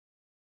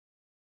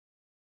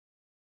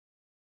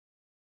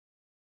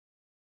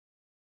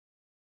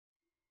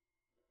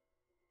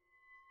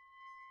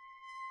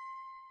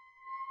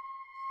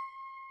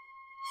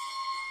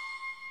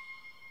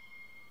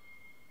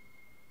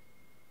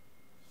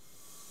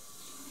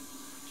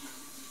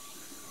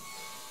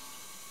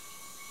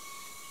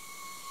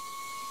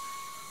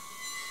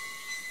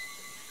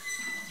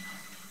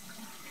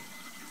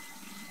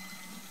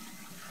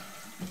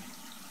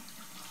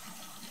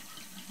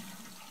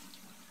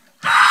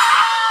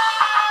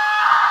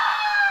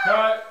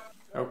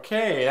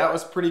Okay, that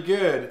was pretty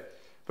good.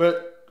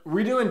 But are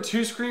we doing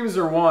 2 screams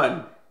or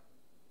 1?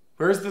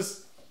 Where's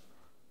this?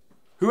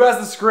 Who has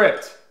the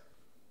script?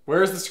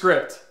 Where's the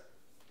script?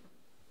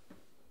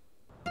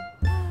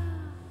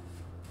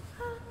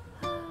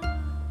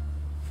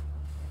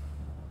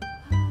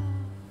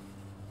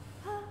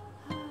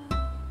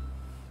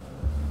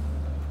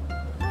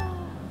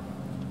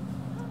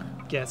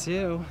 Guess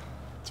who?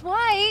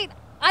 Dwight,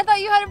 I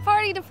thought you had a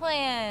party to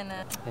plan.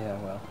 Yeah,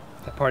 well,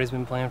 that party's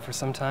been planned for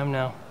some time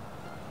now.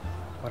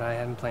 What I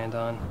hadn't planned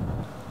on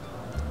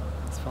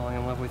is falling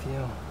in love with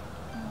you.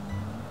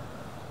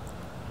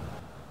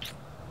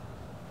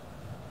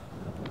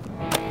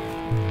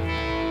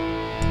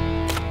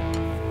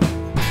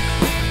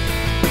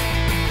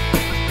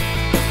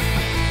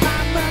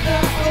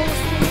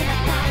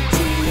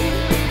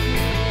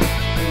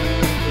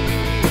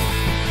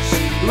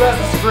 Who has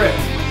the script?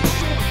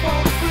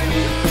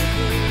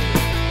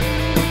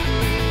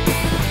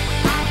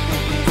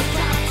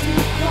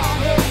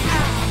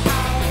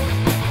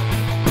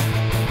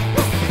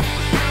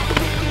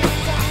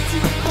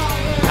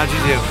 How'd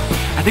you do?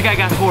 I think I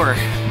got horror.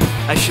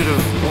 I should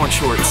have worn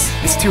shorts.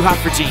 It's too hot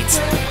for jeans.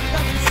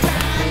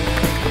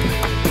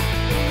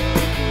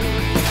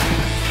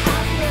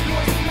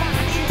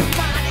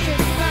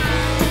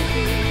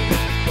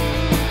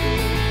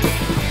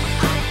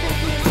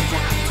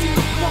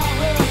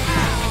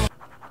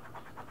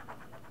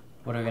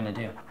 What are we gonna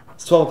do?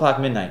 It's 12 o'clock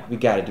midnight. We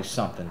gotta do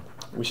something.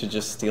 We should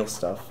just steal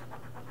stuff.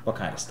 What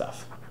kind of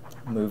stuff?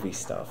 Movie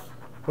stuff.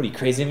 What are you,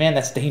 crazy, man?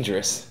 That's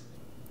dangerous.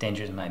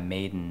 Danger's my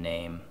maiden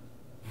name.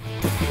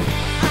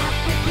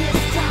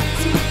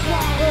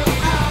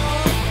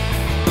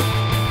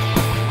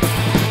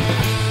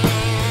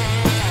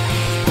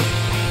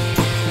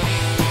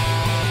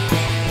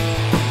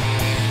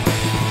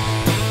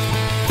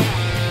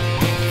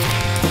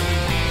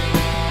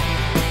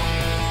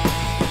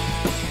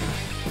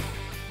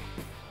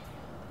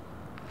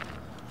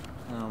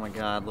 Oh my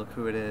god, look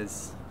who it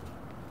is.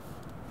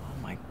 Oh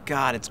my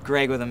god, it's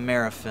Greg with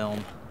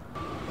Amerifilm.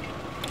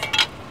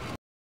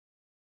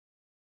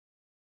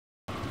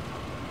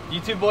 You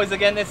two boys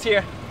again this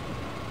year?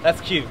 That's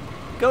cute.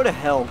 Go to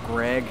hell,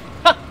 Greg.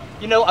 Ha!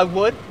 You know, I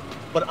would,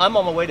 but I'm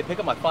on my way to pick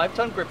up my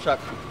 5-ton grip truck.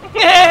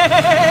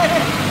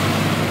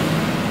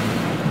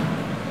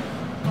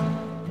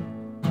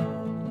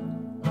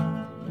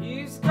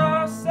 Used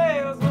car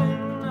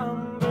salesman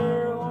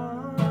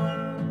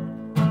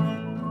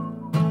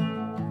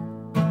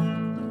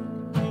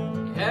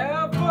 #1.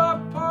 Have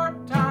a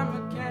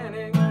part-time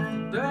mechanic,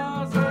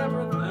 does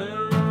everything.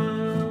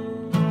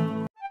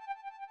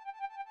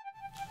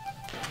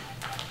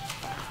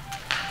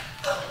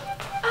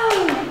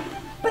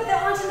 But there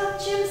aren't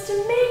enough gyms to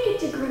make it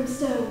to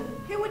Grimstone.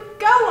 Who would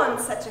go on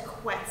such a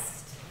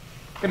quest?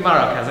 Good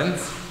morrow,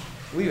 cousins.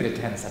 We would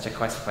attend such a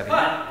quest for the...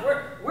 But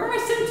where are my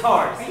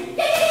centaurs?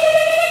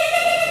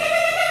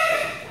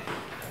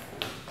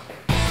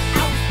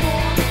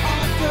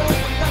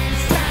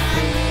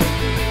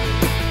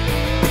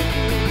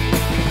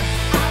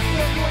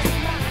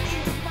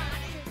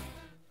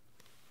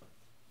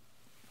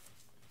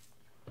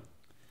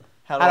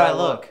 How do I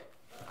look?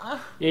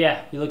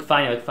 Yeah, you look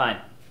fine,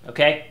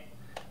 Okay?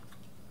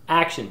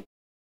 Action.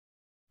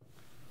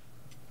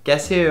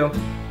 Guess who?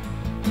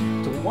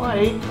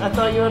 Dwight, I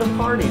thought you had a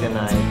party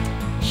tonight.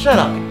 Shut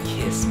up and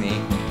kiss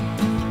me.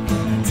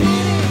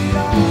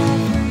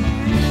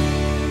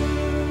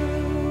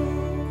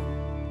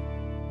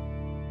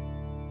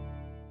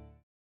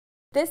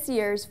 This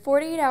year's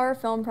 48-hour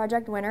film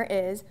project winner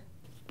is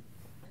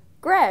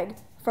Greg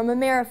from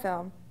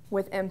Amerifilm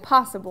with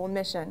Impossible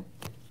Mission.